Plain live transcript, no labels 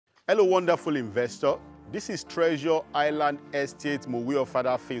Hello, wonderful investor. This is Treasure Island Estate Mowe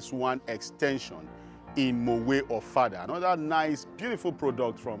Ofada Phase 1 extension in Mowe Ofada. Another nice, beautiful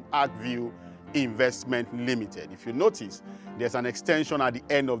product from Arkview Investment Limited. If you notice, there's an extension at the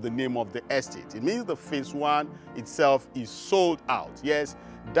end of the name of the estate. It means the Phase 1 itself is sold out. Yes,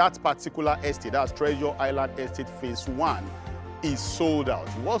 that particular estate, that's Treasure Island Estate Phase 1, is sold out.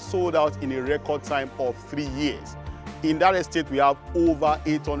 It was sold out in a record time of 3 years. In that estate, we have over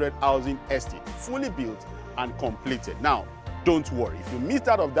 800 housing estate, fully built and completed. Now, don't worry. If you missed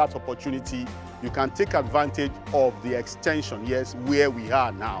out of that opportunity, you can take advantage of the extension, yes, where we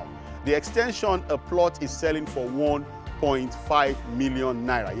are now. The extension, a plot is selling for 1.5 million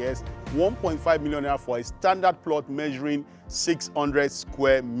naira. Yes, 1.5 million naira for a standard plot measuring 600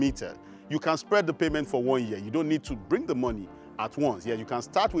 square meters. You can spread the payment for 1 year. You don't need to bring the money at once. Yeah, you can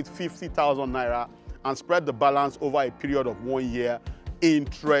start with 50,000 naira and spread the balance over a period of 1 year,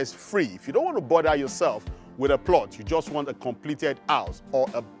 interest-free. If you don't want to bother yourself with a plot, you just want a completed house or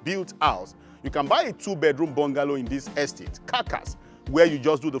a built house, you can buy a 2-bedroom bungalow in this estate, Carcass, where you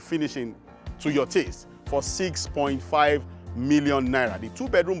just do the finishing to your taste for 6.5 million naira. The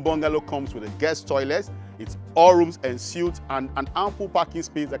 2-bedroom bungalow comes with a guest toilet, it's all rooms and suites, and an ample parking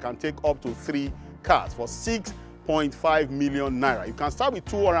space that can take up to 3 cars for 6.5 million naira. You can start with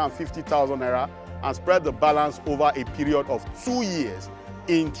 250,000 naira and spread the balance over a period of 2 years,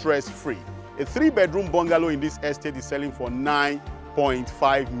 interest-free. A 3-bedroom bungalow in this estate is selling for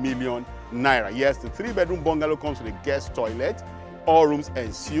 9.5 million naira. Yes, the 3-bedroom bungalow comes with a guest toilet, all rooms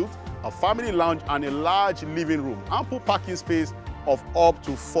and suite, a family lounge and a large living room, ample parking space of up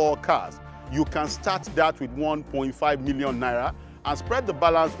to 4 cars. You can start that with 1.5 million naira and spread the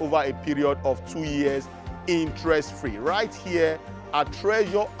balance over a period of 2 years, interest-free, right here at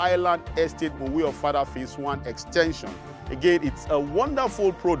Treasure Island Estate Mowe Ofada Phase 1 extension. Again, it's a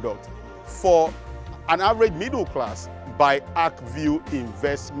wonderful product for an average middle class by Arkview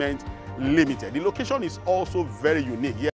Investment Limited. The location is also very unique.